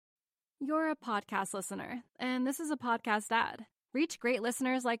You're a podcast listener, and this is a podcast ad. Reach great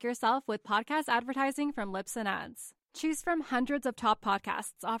listeners like yourself with podcast advertising from Libsyn Ads. Choose from hundreds of top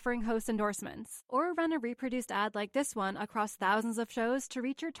podcasts offering host endorsements, or run a reproduced ad like this one across thousands of shows to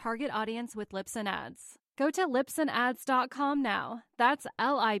reach your target audience with Libsyn Ads. Go to libsynads.com now. That's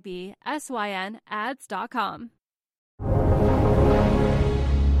LIBSYN ads.com.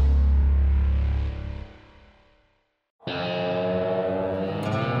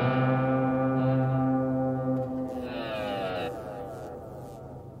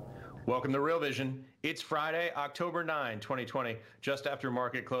 Welcome to Real Vision. It's Friday, October 9, 2020, just after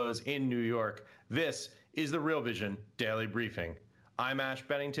market close in New York. This is the Real Vision Daily Briefing. I'm Ash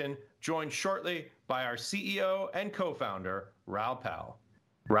Bennington, joined shortly by our CEO and co-founder, Raoul Pal.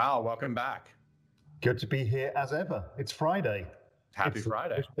 Raoul, welcome back. Good to be here as ever. It's Friday. Happy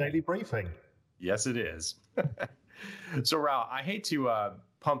Friday. Daily Briefing. Yes, it is. So, Raoul, I hate to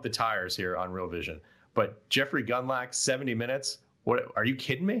pump the tires here on Real Vision, but Jeffrey Gundlach, 70 minutes? What? Are you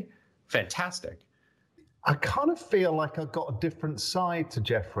kidding me? Fantastic. I kind of feel like I've got a different side to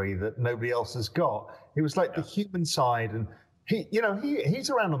Jeffrey that nobody else has got. It was like the human side, and he's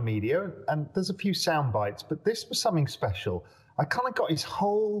around on media, and there's a few sound bites, but this was something special. I kind of got his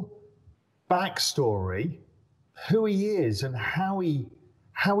whole backstory, who he is, and how he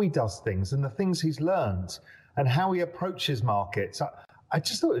does things, and the things he's learned, and how he approaches markets. I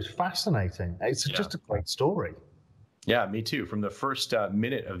just thought it was fascinating. It's just a great story. Yeah, me too. From the first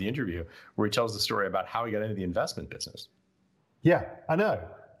minute of the interview, where he tells the story about how he got into the investment business. Yeah, I know.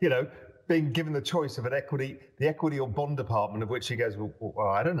 Being given the choice of the equity or bond department, of which he goes, well,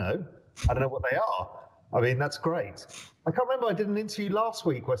 I don't know. I don't know what they are. I mean, that's great. I can't remember. I did an interview last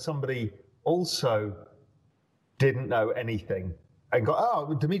week where somebody also didn't know anything and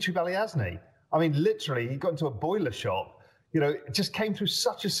got, Dimitri Baliazny. I mean, literally, he got into a boiler shop. It just came through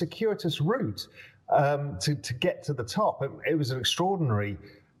such a circuitous route. To get to the top. It was an extraordinary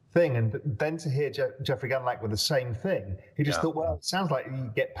thing. And then to hear Jeffrey Gundlach with the same thing, he just thought, well, it sounds like you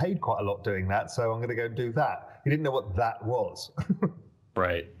get paid quite a lot doing that, so I'm going to go do that. He didn't know what that was.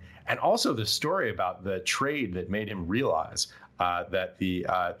 Right. And also the story about the trade that made him realize that the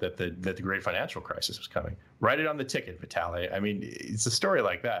great financial crisis was coming. Write it on the ticket, Vitaly. I mean, it's a story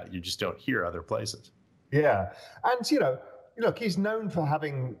like that you just don't hear other places. Yeah. And, look, he's known for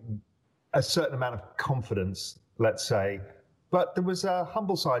having a certain amount of confidence, let's say, but there was a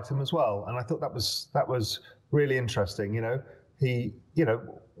humble side to him as well, and I thought that was really interesting. He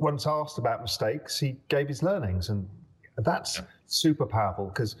once asked about mistakes, he gave his learnings, and that's super powerful,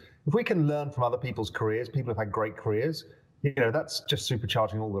 because if we can learn from other people's careers, people have had great careers, that's just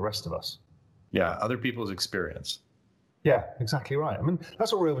supercharging all the rest of us. Yeah, other people's experience. Yeah, exactly right. I mean,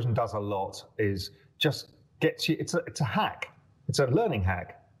 that's what Real Vision does a lot, is just gets you. It's a hack. It's a learning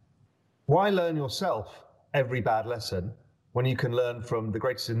hack. Why learn yourself every bad lesson when you can learn from the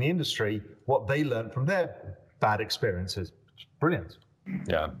greatest in the industry what they learned from their bad experiences? It's brilliant.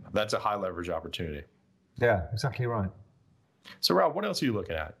 Yeah, that's a high leverage opportunity. Yeah, exactly right. So, Rob, what else are you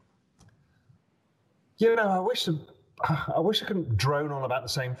looking at? I wish I couldn't drone on about the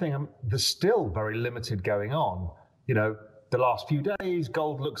same thing. There's still very limited going on. The last few days,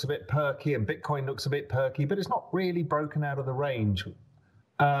 gold looks a bit perky and Bitcoin looks a bit perky, but it's not really broken out of the range.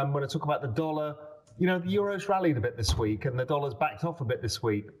 When I talk about the dollar, the euro's rallied a bit this week and the dollar's backed off a bit this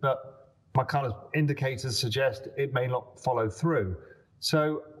week, but my kind of indicators suggest it may not follow through.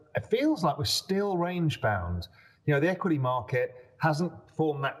 So it feels like we're still range bound. The equity market hasn't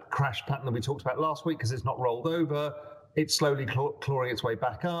formed that crash pattern that we talked about last week because it's not rolled over. It's slowly clawing its way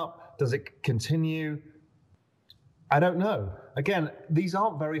back up. Does it continue? I don't know. Again, these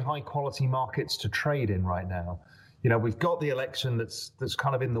aren't very high quality markets to trade in right now. We've got the election that's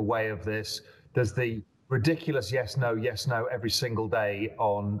kind of in the way of this. There's the ridiculous yes, no every single day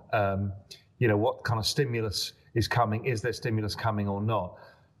on, what kind of stimulus is coming. Is there stimulus coming or not?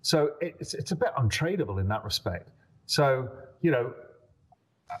 So it's a bit untradeable in that respect. So,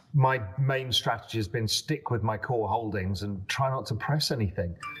 my main strategy has been stick with my core holdings and try not to press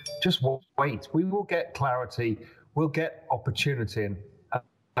anything. Just wait. We will get clarity. We'll get opportunity.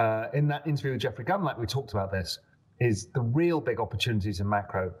 And in that interview with Jeffrey Gundlach, we talked about this. Is the real big opportunities in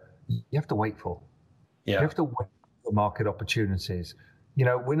macro, you have to wait for. Yeah. You have to wait for market opportunities.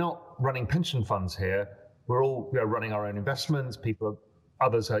 We're not running pension funds here. We're all running our own investments.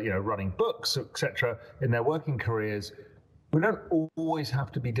 Others are running books, etc. in their working careers. We don't always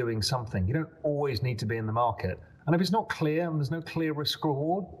have to be doing something. You don't always need to be in the market. And if it's not clear and there's no clear risk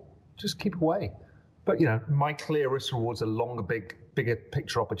reward, just keep away. But my clear risk rewards are longer, bigger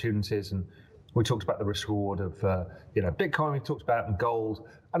picture opportunities, and We talked about the risk reward of Bitcoin. We talked about it in gold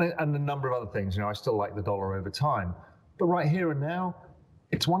and a number of other things. I still like the dollar over time, but right here and now,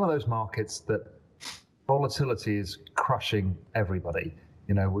 it's one of those markets that volatility is crushing everybody.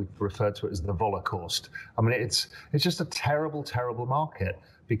 We've referred to it as the Volacost. I mean, it's just a terrible, terrible market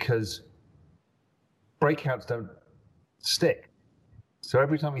because breakouts don't stick. So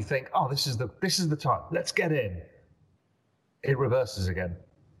every time you think, oh, this is the time, let's get in, it reverses again.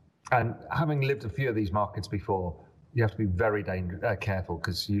 And having lived a few of these markets before, you have to be very careful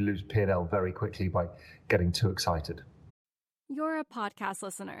because you lose P&L very quickly by getting too excited. You're a podcast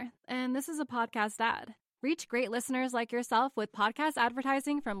listener, and this is a podcast ad. Reach great listeners like yourself with podcast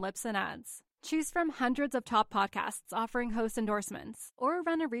advertising from Libsyn Ads. Choose from hundreds of top podcasts offering host endorsements, or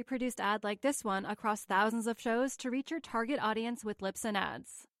run a reproduced ad like this one across thousands of shows to reach your target audience with Libsyn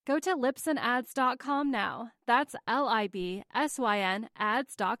Ads. Go to libsynads.com now. That's LIBSYN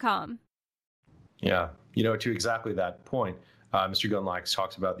ads.com. Yeah, to exactly that point, Mr. Gundlach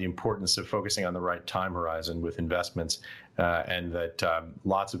talks about the importance of focusing on the right time horizon with investments, and that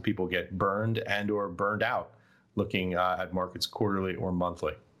lots of people get burned and or burned out looking at markets quarterly or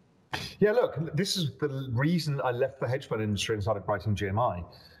monthly. Yeah, look, this is the reason I left the hedge fund industry and started writing GMI,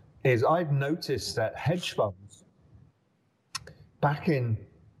 is I've noticed that hedge funds back in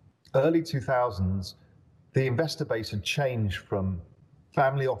early 2000s, the investor base had changed from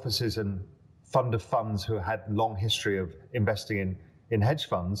family offices and fund of funds who had long history of investing in hedge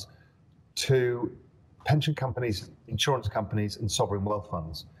funds to pension companies, insurance companies, and sovereign wealth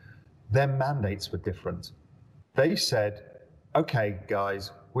funds. Their mandates were different. They said, okay,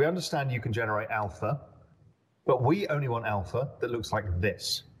 guys, we understand you can generate alpha, but we only want alpha that looks like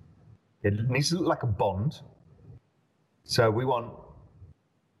this. It needs to look like a bond. So we want,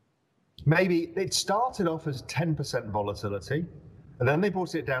 maybe it started off as 10% volatility, and then they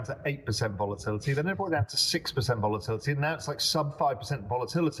brought it down to 8% volatility, then they brought it down to 6% volatility, and now it's like sub 5%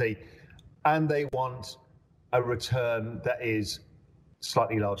 volatility, and they want a return that is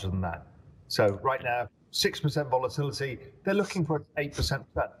slightly larger than that. So right now, 6% volatility, they're looking for an 8%,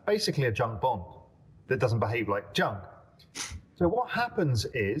 basically a junk bond that doesn't behave like junk. So what happens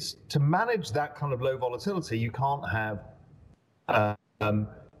is, to manage that kind of low volatility, you can't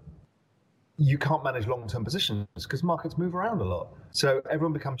manage long-term positions because markets move around a lot. So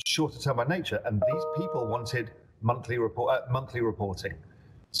everyone becomes shorter term by nature, and these people wanted monthly reporting.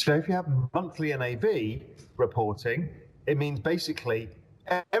 So if you have monthly NAV reporting, it means basically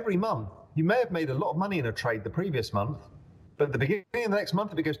every month you may have made a lot of money in a trade the previous month, but at the beginning of the next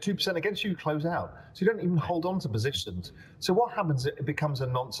month, if it goes 2% against you, you close out. So you don't even hold on to positions. So what happens, it becomes a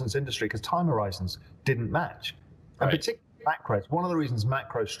nonsense industry because time horizons didn't match. And particularly macros, one of the reasons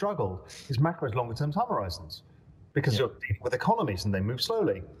macros struggled is macros longer term time horizons because you're dealing with economies and they move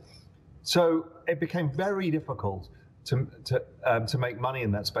slowly. So it became very difficult to make money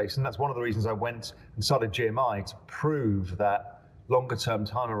in that space. And that's one of the reasons I went and started GMI, to prove that longer term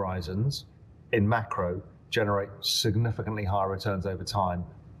time horizons in macro generate significantly higher returns over time,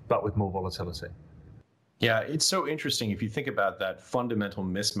 but with more volatility. Yeah, it's so interesting if you think about that fundamental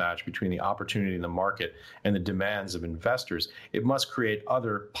mismatch between the opportunity in the market and the demands of investors. It must create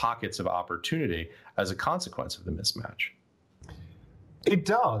other pockets of opportunity as a consequence of the mismatch. It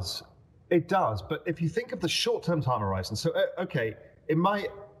does. But if you think of the short-term time horizon, so, okay, in my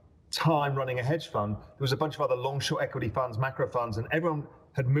time running a hedge fund, there was a bunch of other long-short equity funds, macro funds, and everyone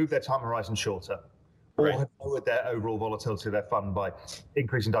had moved their time horizon shorter or had lowered their overall volatility of their fund by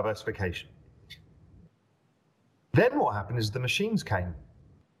increasing diversification. Then what happened is the machines came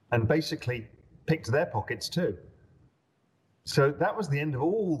and basically picked their pockets too. So that was the end of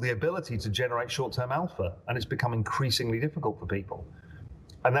all the ability to generate short-term alpha, and it's become increasingly difficult for people.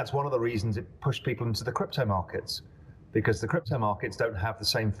 And that's one of the reasons it pushed people into the crypto markets, because the crypto markets don't have the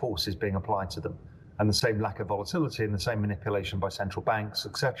same forces being applied to them and the same lack of volatility and the same manipulation by central banks,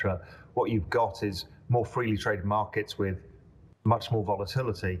 etc. What you've got is more freely traded markets with much more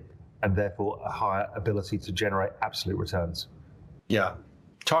volatility and therefore a higher ability to generate absolute returns. Yeah.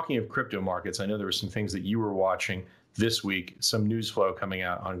 Talking of crypto markets, I know there were some things that you were watching this week, some news flow coming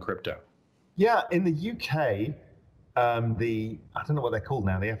out on crypto. Yeah, in the UK, I don't know what they're called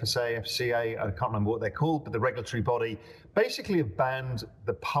now, the FSA, FCA, I can't remember what they're called, but the regulatory body basically have banned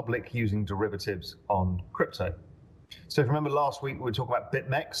the public using derivatives on crypto. So if you remember last week, we were talking about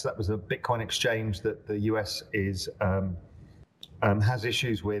BitMEX. That was a Bitcoin exchange that the US has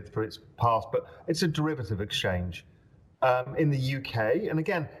issues with for its past, but it's a derivative exchange. In the UK, and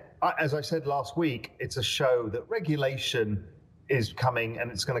again, as I said last week, it's a show that regulation is coming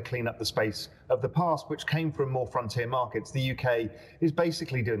and it's going to clean up the space of the past, which came from more frontier markets. The UK is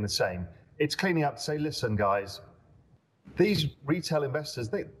basically doing the same. it's cleaning up to say, listen, guys, these retail investors,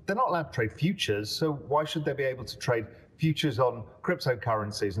 they're not allowed to trade futures, so why should they be able to trade futures on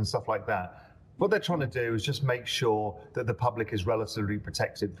cryptocurrencies and stuff like that? What they're trying to do is just make sure that the public is relatively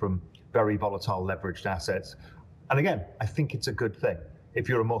protected from very volatile leveraged assets. And again, I think it's a good thing. If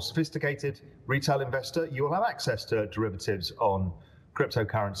you're a more sophisticated retail investor, you will have access to derivatives on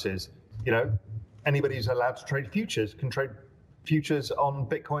cryptocurrencies. Anybody who's allowed to trade futures can trade futures on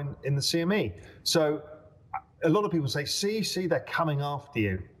Bitcoin in the CME. So a lot of people say, see, they're coming after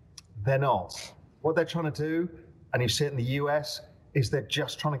you. They're not. What they're trying to do, and you see it in the US, is they're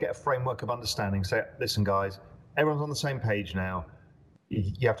just trying to get a framework of understanding. Say, listen, guys, everyone's on the same page now.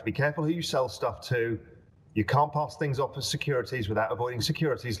 You have to be careful who you sell stuff to. You can't pass things off as securities without avoiding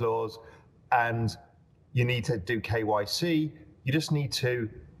securities laws. And you need to do KYC. You just need to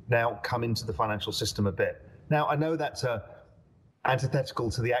now come into the financial system a bit. Now, I know that's antithetical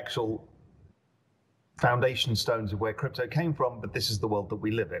to the actual foundation stones of where crypto came from, but this is the world that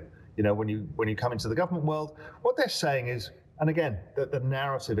we live in. When you come into the government world, what they're saying is, and again, the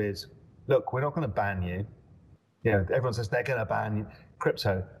narrative is, look, we're not going to ban you. Everyone says they're going to ban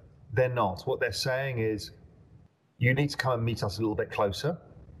crypto. They're not. What they're saying is, you need to come and meet us a little bit closer,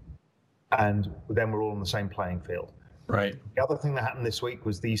 and then we're all on the same playing field. Right. The other thing that happened this week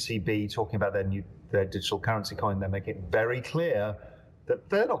was the ECB talking about their digital currency coin. They're making it very clear that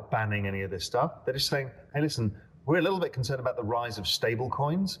they're not banning any of this stuff. They're just saying, hey, listen, we're a little bit concerned about the rise of stable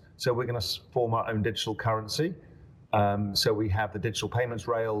coins, so we're going to form our own digital currency. So we have the digital payments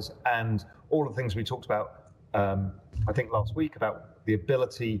rails and all the things we talked about, I think last week, about the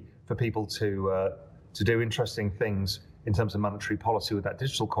ability for people to do interesting things in terms of monetary policy with that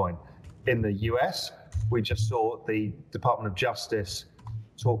digital coin. In the US, we just saw the Department of Justice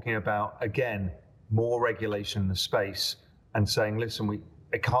talking about, again, more regulation in the space and saying, listen,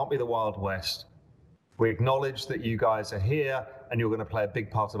 it can't be the Wild West. We acknowledge that you guys are here and you're going to play a big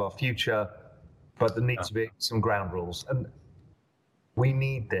part of our future, but there needs to be some ground rules. And we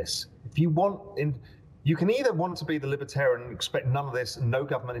need this. If you you can either want to be the libertarian and expect none of this, no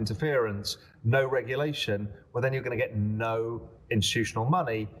government interference, no regulation, well, then you're going to get no institutional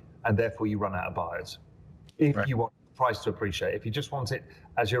money, and therefore you run out of buyers. If you want the price to appreciate, if you just want it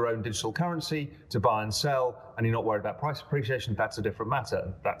as your own digital currency to buy and sell, and you're not worried about price appreciation, that's a different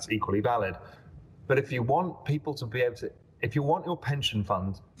matter. That's equally valid. But if you want people to be able to, if you want your pension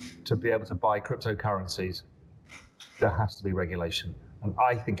fund to be able to buy cryptocurrencies, there has to be regulation. And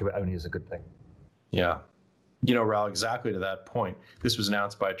I think of it only as a good thing. Yeah. Raul, exactly to that point. This was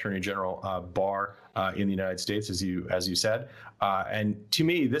announced by Attorney General Barr in the United States, as you said. And to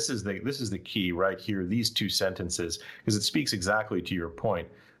me, this is the key right here, these two sentences, because it speaks exactly to your point.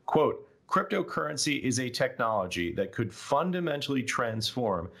 Quote, cryptocurrency is a technology that could fundamentally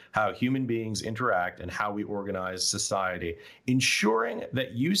transform how human beings interact and how we organize society. Ensuring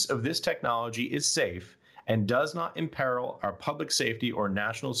that use of this technology is safe and does not imperil our public safety or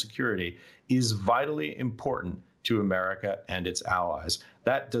national security is vitally important to America and its allies.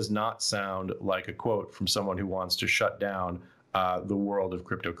 That does not sound like a quote from someone who wants to shut down the world of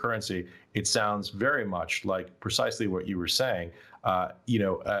cryptocurrency. It sounds very much like precisely what you were saying. An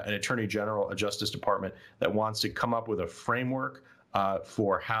attorney general, a Justice Department that wants to come up with a framework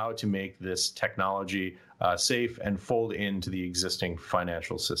for how to make this technology safe and fold into the existing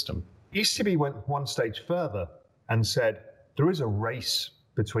financial system. ECB went one stage further and said there is a race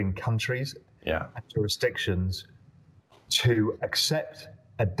between countries and jurisdictions to accept,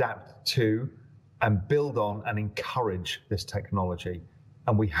 adapt to, and build on and encourage this technology.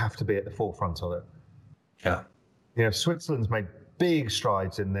 And we have to be at the forefront of it. Yeah. Switzerland's made big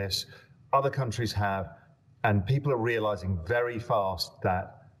strides in this. Other countries have. And people are realizing very fast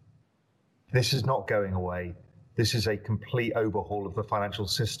that this is not going away. This is a complete overhaul of the financial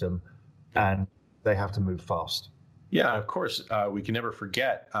system, and they have to move fast. Yeah, of course. We can never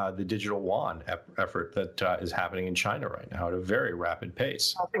forget the digital yuan effort that is happening in China right now at a very rapid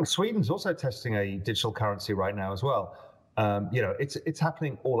pace. I think Sweden's also testing a digital currency right now as well. It's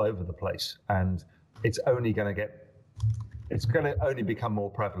happening all over the place, and it's only going to only become more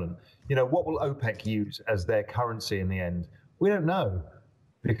prevalent. What will OPEC use as their currency in the end? We don't know,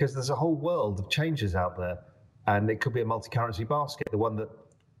 because there's a whole world of changes out there, and it could be a multi-currency basket, the one that,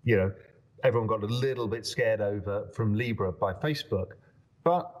 everyone got a little bit scared over from Libra by Facebook,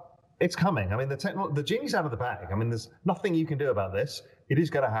 but it's coming. I mean, the genie's out of the bag. I mean, there's nothing you can do about this. It is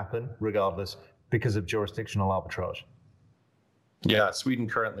going to happen regardless because of jurisdictional arbitrage. Yeah, Sweden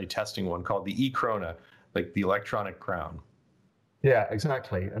currently testing one called the e-krona, like the electronic crown. Yeah,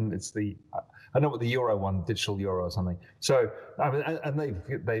 exactly. And it's I know what the euro one, digital euro or something. So, I mean, and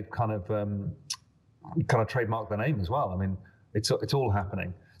they've kind of trademarked their name as well. I mean, it's all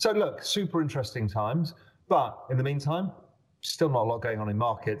happening. So look, super interesting times. But in the meantime, still not a lot going on in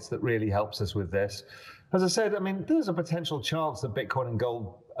markets that really helps us with this. As I said, I mean, there's a potential chance that Bitcoin and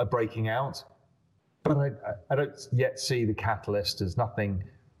gold are breaking out, but I don't yet see the catalyst. As nothing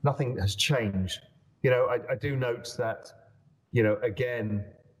has changed. I do note that, again,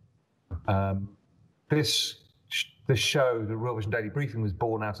 this show, the Real Vision Daily Briefing, was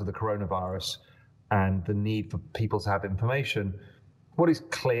born out of the coronavirus and the need for people to have information. What is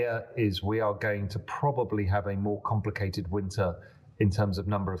clear is we are going to probably have a more complicated winter in terms of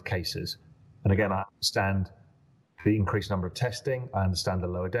number of cases. And again, I understand the increased number of testing. I understand the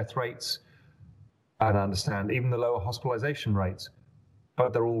lower death rates. And I understand even the lower hospitalization rates.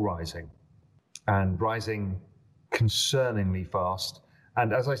 But they're all rising, and rising concerningly fast.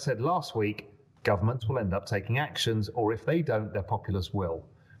 And as I said last week, governments will end up taking actions, or if they don't, their populace will.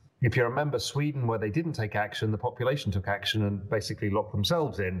 If you remember Sweden, where they didn't take action, the population took action and basically locked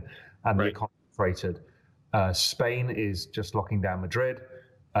themselves in, and the economy freighted. Spain is just locking down Madrid.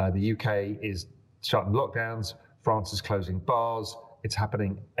 The UK is starting lockdowns. France is closing bars. It's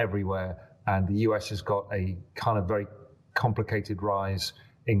happening everywhere. And the US has got a kind of very complicated rise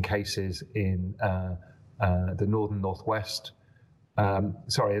in cases in the northern Midwest. And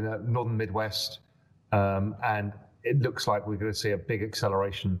it looks like we're going to see a big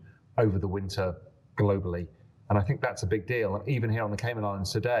acceleration over the winter globally. And I think that's a big deal. And even here on the Cayman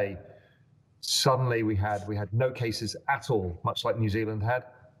Islands today, suddenly we had no cases at all, much like New Zealand had.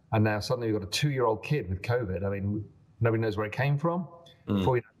 And now suddenly we've got a 2-year-old kid with COVID. I mean, nobody knows where it came from.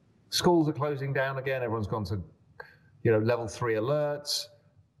 Before you know, schools are closing down again. Everyone's gone to, level 3 alerts.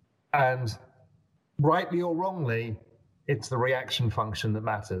 And rightly or wrongly, it's the reaction function that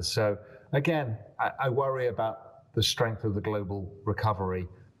matters. So again, I worry about the strength of the global recovery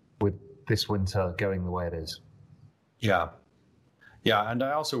with this winter going the way it is. Yeah. And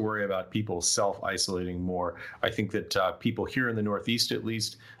I also worry about people self-isolating more. I think that people here in the Northeast, at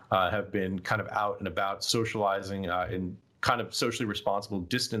least, have been kind of out and about socializing in kind of socially responsible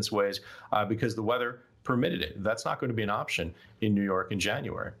distance ways because the weather permitted it. That's not going to be an option in New York in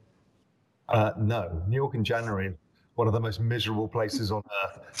January. No, New York in January is one of the most miserable places on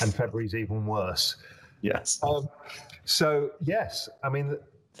earth, and February's even worse. Yes. So yes, I mean,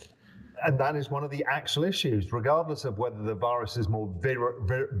 and that is one of the actual issues, regardless of whether the virus is more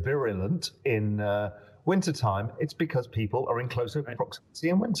virulent in wintertime, it's because people are in closer proximity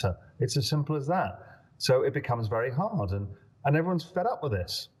in winter. It's as simple as that. So it becomes very hard, and everyone's fed up with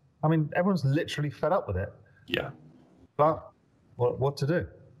this. I mean, everyone's literally fed up with it. Yeah. But what to do?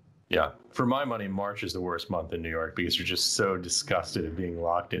 Yeah. For my money, March is the worst month in New York because you're just so disgusted at being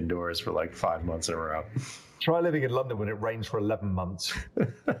locked indoors for like 5 months in a row. Try living in London when it rains for 11 months.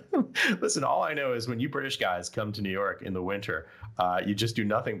 Listen, all I know is when you British guys come to New York in the winter, you just do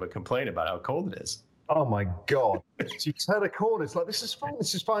nothing but complain about how cold it is. Oh my God. So you turn a corner, it's like, this is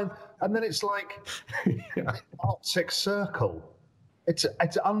fine. And then it's like an Arctic Circle. It's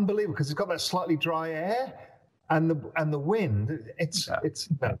unbelievable because it's got that slightly dry air and the wind. It's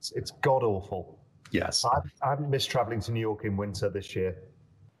god awful. Yes. I haven't missed traveling to New York in winter this year.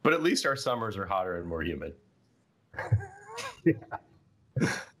 But at least our summers are hotter and more humid. Yeah.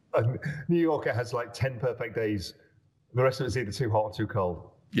 New York has like 10 perfect days. The rest of it's either too hot or too cold.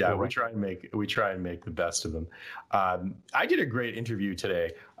 Yeah, we try and make the best of them. I did a great interview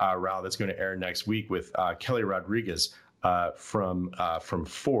today, Raul, that's going to air next week with Kelly Rodriguez from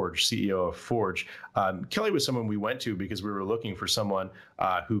Forge, CEO of Forge. Kelly was someone we went to because we were looking for someone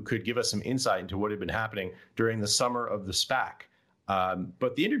who could give us some insight into what had been happening during the summer of the SPAC.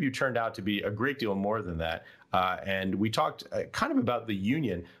 But the interview turned out to be a great deal more than that. And we talked kind of about the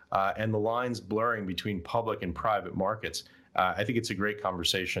union and the lines blurring between public and private markets. I think it's a great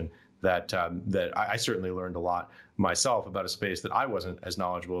conversation that I certainly learned a lot myself about a space that I wasn't as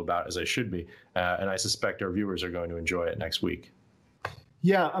knowledgeable about as I should be. And I suspect our viewers are going to enjoy it next week.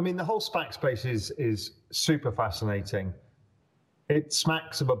 Yeah, I mean, the whole SPAC space is super fascinating. It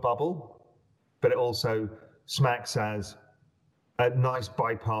smacks of a bubble, but it also smacks as a nice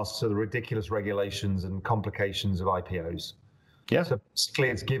bypass to the ridiculous regulations and complications of IPOs. Yeah. So basically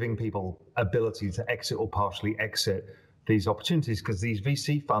it's giving people ability to exit or partially exit these opportunities because these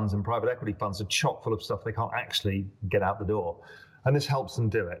VC funds and private equity funds are chock full of stuff they can't actually get out the door. And this helps them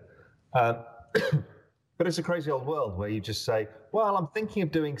do it. But it's a crazy old world where you just say, well, I'm thinking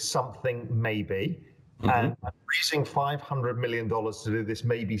of doing something maybe, and I'm raising $500 million to do this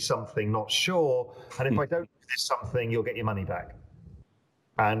maybe something, not sure. And if I don't do this something, you'll get your money back.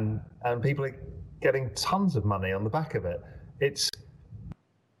 and people are getting tons of money on the back of it. It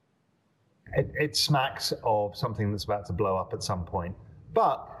smacks of something that's about to blow up at some point.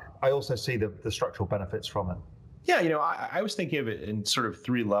 But I also see the structural benefits from it. Yeah, I was thinking of it in sort of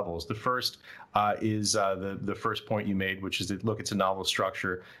three levels. The first is the first point you made, which is that, look, it's a novel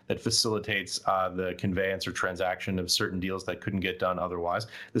structure that facilitates the conveyance or transaction of certain deals that couldn't get done otherwise.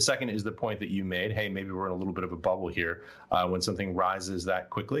 The second is the point that you made, hey, maybe we're in a little bit of a bubble here when something rises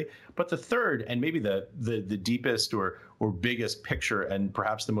that quickly. But the third, and maybe the deepest or biggest picture and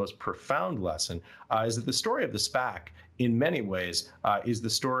perhaps the most profound lesson is that the story of the SPAC in many ways is the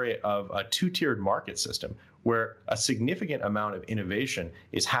story of a two-tiered market system where a significant amount of innovation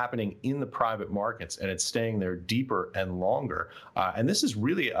is happening in the private markets and it's staying there deeper and longer. And this is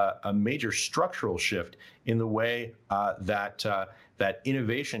really a major structural shift in the way that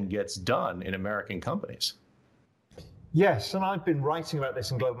innovation gets done in American companies. Yes, and I've been writing about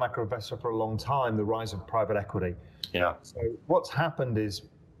this in Global Macro Investor for a long time, the rise of private equity. Yeah. So what's happened is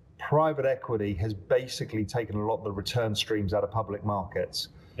private equity has basically taken a lot of the return streams out of public markets.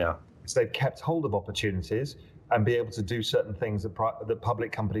 Yeah. So they've kept hold of opportunities and be able to do certain things that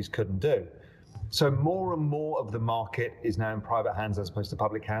public companies couldn't do. So more and more of the market is now in private hands as opposed to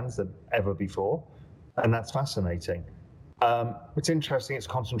public hands than ever before. And that's fascinating. It's interesting, it's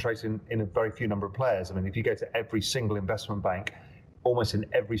concentrated in a very few number of players. I mean, if you go to every single investment bank, almost in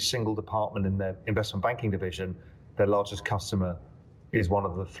every single department in their investment banking division, their largest customer is one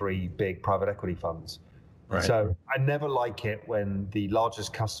of the three big private equity funds. Right. So I never like it when the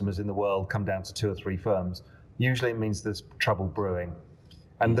largest customers in the world come down to two or three firms. Usually it means there's trouble brewing.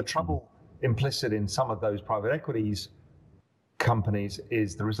 And the trouble implicit in some of those private equities companies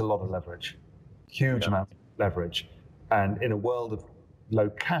is there is a lot of leverage, huge amount of leverage. And in a world of low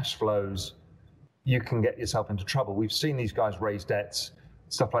cash flows, you can get yourself into trouble. We've seen these guys raise debts,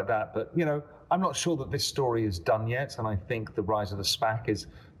 stuff like that. But, I'm not sure that this story is done yet. And I think the rise of the SPAC is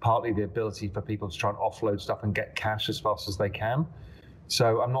partly the ability for people to try and offload stuff and get cash as fast as they can.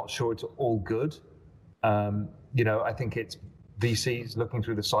 So I'm not sure it's all good. I think it's VCs looking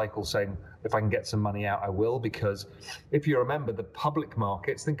through the cycle saying, if I can get some money out, I will. Because if you remember the public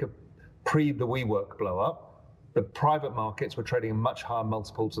markets, think of pre the WeWork blow up, the private markets were trading a much higher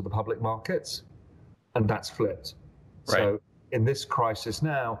multiple to the public markets, and that's flipped. Right. So in this crisis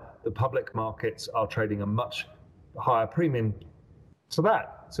now, the public markets are trading a much higher premium to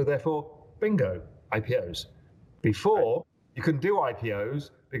that. So therefore, bingo, IPOs. Before, you couldn't do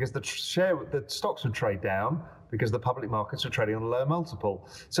IPOs because the stocks would trade down because the public markets are trading on a low multiple.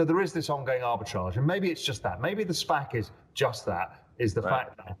 So there is this ongoing arbitrage, and maybe it's just that. Maybe the SPAC is just that, is the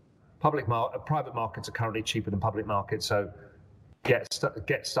fact that private markets are currently cheaper than public markets, so get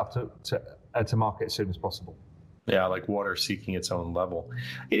stuff to market as soon as possible. Yeah, like water seeking its own level.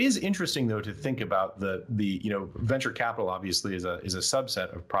 It is interesting, though, to think about the venture capital obviously is a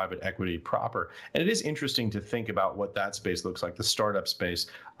subset of private equity proper, and it is interesting to think about what that space looks like, the startup space,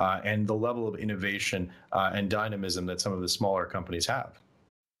 and the level of innovation and dynamism that some of the smaller companies have.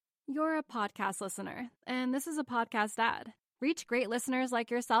 You're a podcast listener, and this is a podcast ad. Reach great listeners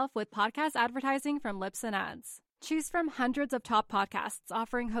like yourself with podcast advertising from Libsyn Ads. Choose from hundreds of top podcasts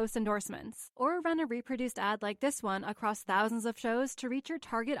offering host endorsements, or run a reproduced ad like this one across thousands of shows to reach your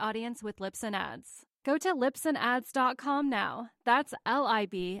target audience with Libsyn Ads. Go to libsynads.com now. That's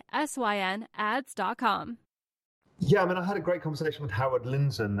LIBSYN ads.com. Yeah, I had a great conversation with Howard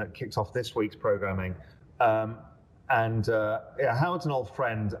Lindzen that kicked off this week's programming. Howard's an old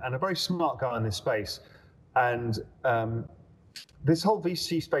friend and a very smart guy in this space. And this whole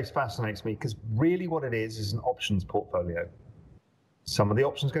VC space fascinates me because really what it is an options portfolio. Some of the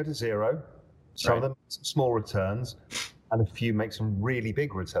options go to zero, some of them some small returns, and a few make some really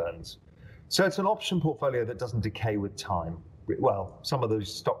big returns. So it's an option portfolio that doesn't decay with time. Well, some of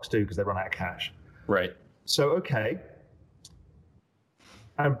those stocks do because they run out of cash. Right. So, okay.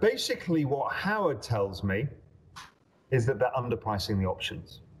 And basically what Howard tells me is that they're underpricing the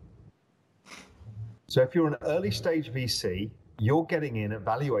options. So if you're an early stage VC, you're getting in at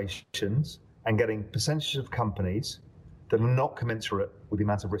valuations and getting percentages of companies that are not commensurate with the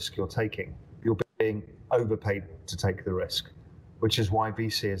amount of risk you're taking. You're being overpaid to take the risk, which is why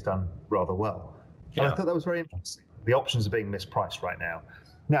VC has done rather well. Yeah. And I thought that was very interesting. The options are being mispriced right now.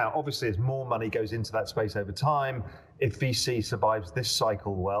 Now, obviously, as more money goes into that space over time, if VC survives this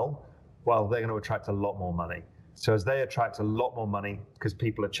cycle well, they're going to attract a lot more money. So as they attract a lot more money because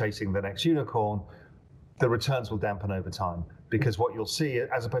people are chasing the next unicorn, the returns will dampen over time. Because what you'll see,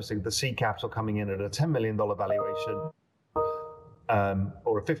 as opposed to the seed capital coming in at a $10 million valuation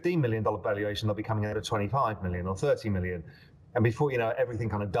or a $15 million valuation, they'll be coming in at a $25 million or $30 million. And before you know it, everything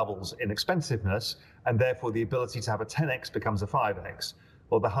kind of doubles in expensiveness, and therefore the ability to have a 10x becomes a 5x,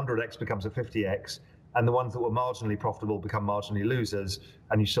 or the 100x becomes a 50x, and the ones that were marginally profitable become marginally losers,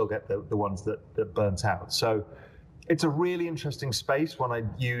 and you still get the ones that burnt out. So it's a really interesting space when I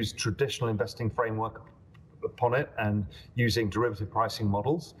use traditional investing framework upon it and using derivative pricing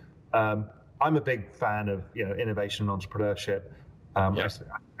models. I'm a big fan of innovation and entrepreneurship.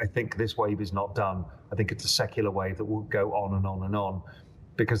 I think this wave is not done. I think it's a secular wave that will go on and on and on,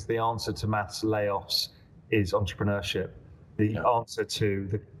 because the answer to mass layoffs is entrepreneurship. The answer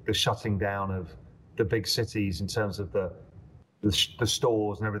to the shutting down of the big cities in terms of the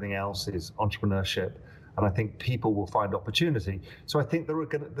stores and everything else is entrepreneurship. And I think people will find opportunity. So I think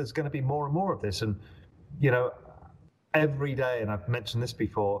there's going to be more and more of this. And, every day, and I've mentioned this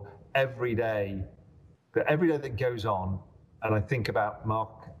before, every day that goes on, and I think about Mark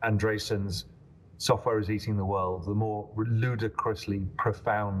Andreessen's Software is Eating the World, the more ludicrously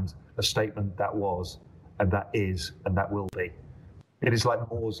profound a statement that was, and that is, and that will be. It is like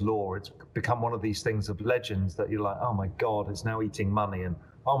Moore's Law. It's become one of these things of legends that you're like, oh my God, it's now eating money, and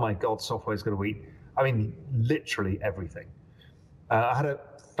oh my God, software is going to eat, literally everything. I had a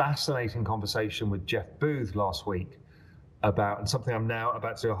fascinating conversation with Jeff Booth last week about, and something I'm now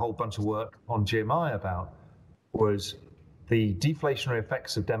about to do a whole bunch of work on GMI about, was the deflationary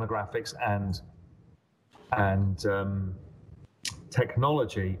effects of demographics and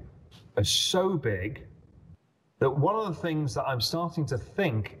technology are so big that one of the things that I'm starting to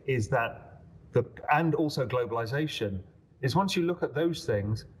think is that and also globalization, is once you look at those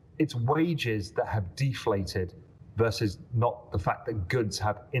things, it's wages that have deflated versus not the fact that goods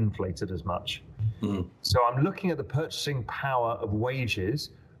have inflated as much. Mm. So I'm looking at the purchasing power of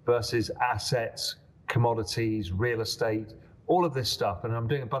wages versus assets, commodities, real estate, all of this stuff, and I'm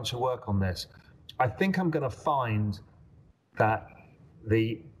doing a bunch of work on this. I think I'm going to find that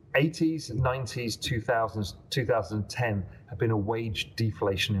the 80s, 90s, 2000s, 2010 have been a wage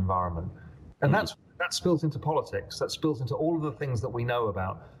deflation environment. And that spills into politics, that spills into all of the things that we know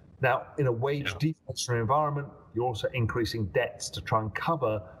about. Now, in a wage deflationary environment, you're also increasing debts to try and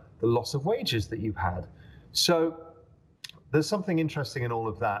cover the loss of wages that you've had. So there's something interesting in all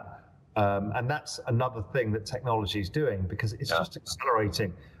of that. And that's another thing that technology is doing, because it's just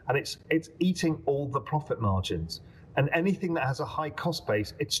accelerating, and it's eating all the profit margins. And anything that has a high cost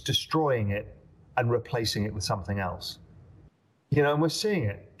base, it's destroying it and replacing it with something else. And we're seeing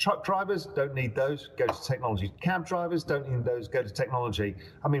it. Truck drivers don't need those, go to technology. Cab drivers don't need those, go to technology.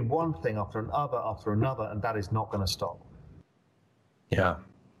 One thing after another, and that is not going to stop. Yeah.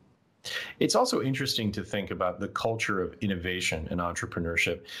 It's also interesting to think about the culture of innovation and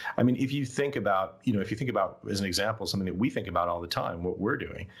entrepreneurship. If you think about, as an example, something that we think about all the time, what we're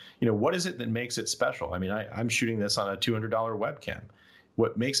doing, what is it that makes it special? I'm shooting this on a $200 webcam.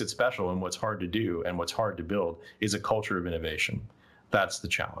 What makes it special and what's hard to do and what's hard to build is a culture of innovation. That's the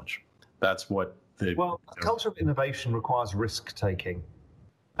challenge. That's what a culture of innovation requires risk taking.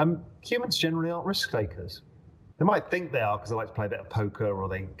 Humans generally aren't risk takers. They might think they are because they like to play a bit of poker or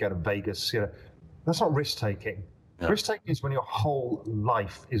they go to Vegas. That's not risk taking. Yeah. Risk taking is when your whole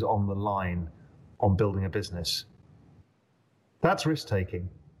life is on the line on building a business. That's risk taking.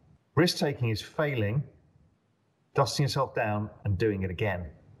 Risk taking is failing, dusting yourself down and doing it again,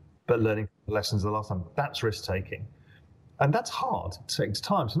 but learning the lessons of the last time. That's risk taking. And that's hard. It takes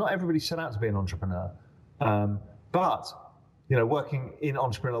time. So not everybody set out to be an entrepreneur. But working in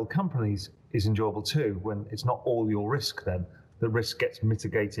entrepreneurial companies is enjoyable too, when it's not all your risk. Then the risk gets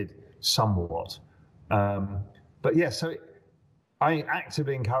mitigated somewhat. So I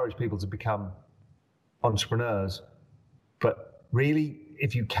actively encourage people to become entrepreneurs, but really,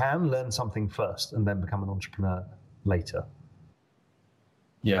 if you can, learn something first and then become an entrepreneur later.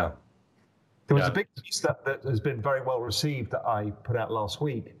 Yeah. There was a big piece that has been very well received that I put out last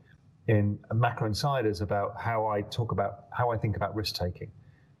week in Macro Insiders about how I think about risk taking.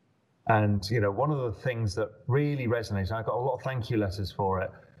 And, one of the things that really resonates, and I got a lot of thank you letters for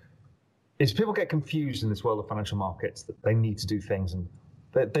it, is people get confused in this world of financial markets that they need to do things and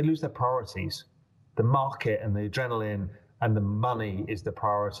they lose their priorities. The market and the adrenaline and the money is the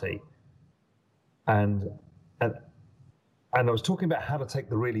priority. And I was talking about how to take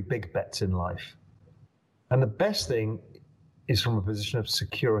the really big bets in life. And the best thing is from a position of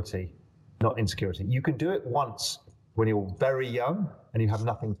security, not insecurity. You can do it once when you're very young and you have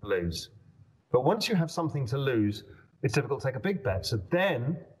nothing to lose. But once you have something to lose, it's difficult to take a big bet. So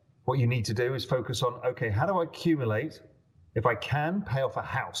then what you need to do is focus on, okay, how do I accumulate, if I can, pay off a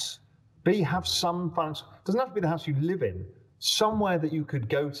house? Have some financial, doesn't have to be the house you live in, somewhere that you could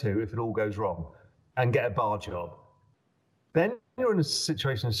go to if it all goes wrong and get a bar job. then you're in a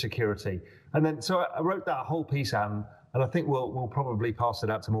situation of security. And then, so I wrote that whole piece out, and I think we'll probably pass it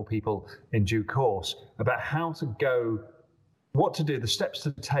out to more people in due course about how to go, what to do, the steps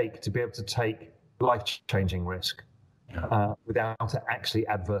to take to be able to take life-changing risk without it actually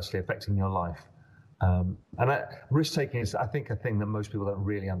adversely affecting your life. And risk-taking is, I think, a thing that most people don't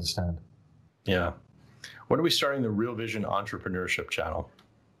really understand. Yeah. When are we starting the Real Vision Entrepreneurship channel?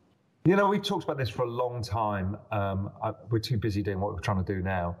 You know, we've talked about this for a long time. We're too busy doing what we're trying to do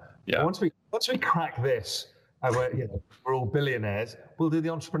now. Yeah. Once we crack this, and we're all billionaires, we'll do the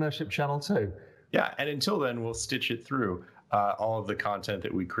entrepreneurship channel too. Yeah, and until then, we'll stitch it through all of the content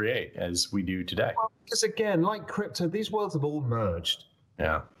that we create as we do today. Because again, like crypto, these worlds have all merged.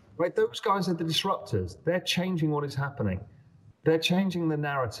 Yeah. Right, those guys are the disruptors. They're changing what is happening. They're changing the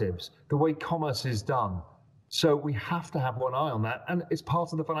narratives, the way commerce is done. So we have to have one eye on that, and it's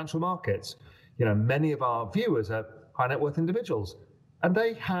part of the financial markets. You know, many of our viewers are high net worth individuals, and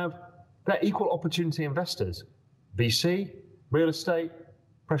they're equal opportunity investors: VC, real estate,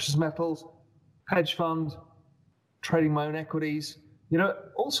 precious metals, hedge fund, trading my own equities,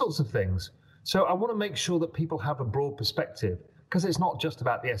 all sorts of things. So I want to make sure that people have a broad perspective, because it's not just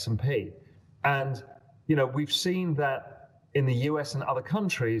about the S&P. And, we've seen that in the US and other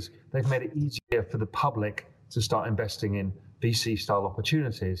countries, they've made it easier for the public to start investing in VC-style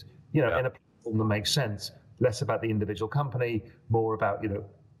opportunities, in a platform that makes sense, less about the individual company, more about,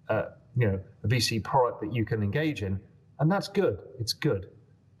 a VC product that you can engage in. And that's good. It's good.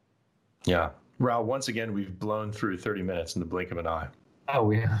 Yeah. Raoul, once again, we've blown through 30 minutes in the blink of an eye.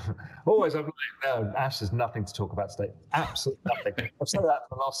 Oh, yeah. Always. No, Ash, there's nothing to talk about today. Absolutely nothing. I've said that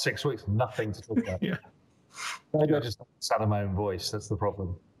for the last 6 weeks. Nothing to talk about. Yeah. Maybe I just sound of my own voice. That's the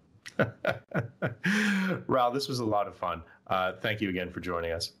problem. Raoul, this was a lot of fun. Thank you again for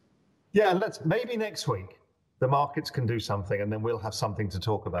joining us. Yeah, maybe next week the markets can do something, and then we'll have something to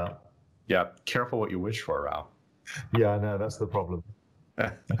talk about. Yeah. Careful what you wish for, Raoul. Yeah, I know. That's the problem.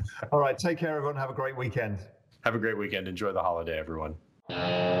 All right. Take care, everyone. Have a great weekend. Have a great weekend. Enjoy the holiday, everyone.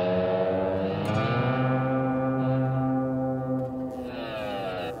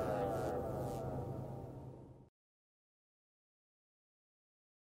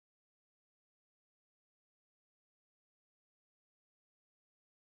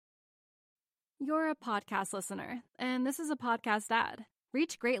 You're a podcast listener, and this is a podcast ad.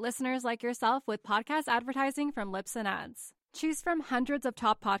 Reach great listeners like yourself with podcast advertising from Libsyn Ads. Choose from hundreds of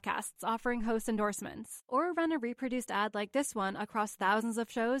top podcasts offering host endorsements, or run a reproduced ad like this one across thousands of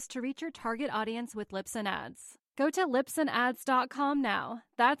shows to reach your target audience with Libsyn Ads. Go to libsynads.com now.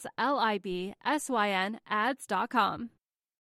 That's LIBSYN ads.com.